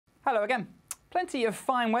Hello again. Plenty of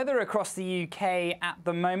fine weather across the UK at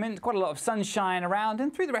the moment. Quite a lot of sunshine around,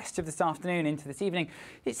 and through the rest of this afternoon into this evening,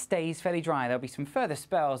 it stays fairly dry. There'll be some further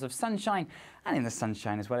spells of sunshine, and in the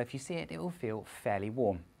sunshine as well, if you see it, it will feel fairly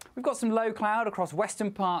warm. We've got some low cloud across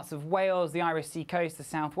western parts of Wales, the Irish Sea coast, the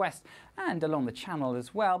southwest, and along the Channel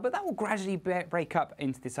as well, but that will gradually break up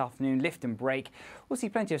into this afternoon, lift and break. We'll see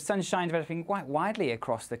plenty of sunshine developing quite widely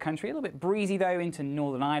across the country. A little bit breezy though into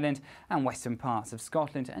Northern Ireland and western parts of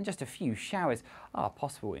Scotland, and just a few showers are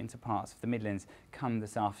possible into parts of the Midlands come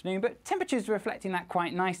this afternoon, but temperatures reflecting that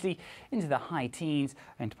quite nicely into the high teens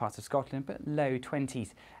into parts of Scotland, but low 20s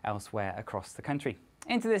elsewhere across the country.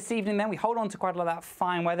 Into this evening then, we hold on to quite a lot of that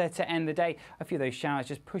fine weather to end the day. A few of those showers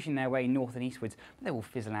just pushing their way north and eastwards, but they will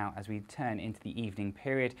fizzle out as we turn into the evening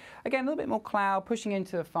period. Again, a little bit more cloud pushing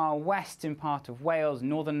into the far western part of Wales,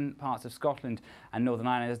 northern parts of Scotland and Northern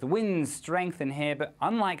Ireland as the winds strengthen here, but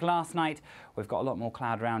unlike last night, we've got a lot more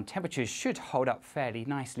cloud around. Temperatures should hold up fairly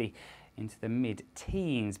nicely into the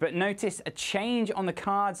mid-teens. But notice a change on the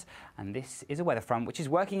cards, and this is a weather front which is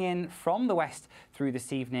working in from the west through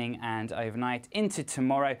this evening and overnight into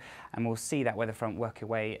tomorrow, and we'll see that weather front work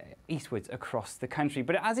away eastwards across the country.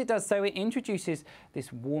 But as it does so, it introduces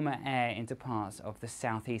this warmer air into parts of the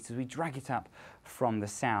southeast as we drag it up from the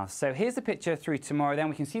south. So here's the picture through tomorrow. Then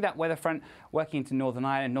we can see that weather front working into Northern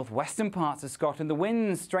Ireland, northwestern parts of Scotland, the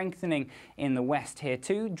winds strengthening in the west here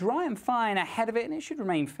too, dry and fine ahead of it, and it should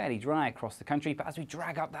remain fairly dry across the country. But as we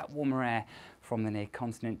drag up that warmer air from the near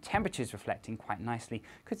continent, temperatures reflecting quite nicely.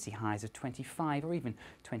 Could see highs of 25 or even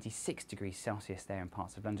 26 degrees Celsius there in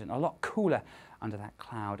parts of London. A lot cooler under that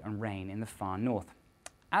cloud and rain in the far north.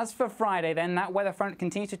 As for Friday then, that weather front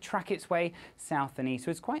continues to track its way south and east.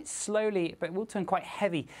 So it's quite slowly, but it will turn quite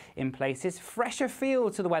heavy in places. Fresher feel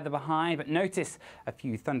to the weather behind, but notice a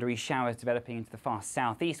few thundery showers developing into the far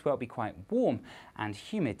southeast where it'll be quite warm and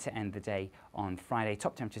humid to end the day on Friday.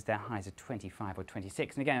 Top temperatures there, highs of 25 or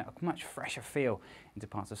 26. And again, a much fresher feel into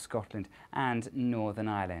parts of Scotland and Northern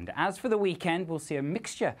Ireland. As for the weekend, we'll see a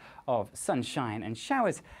mixture of sunshine and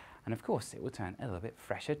showers. And of course, it will turn a little bit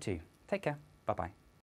fresher too. Take care. Bye-bye.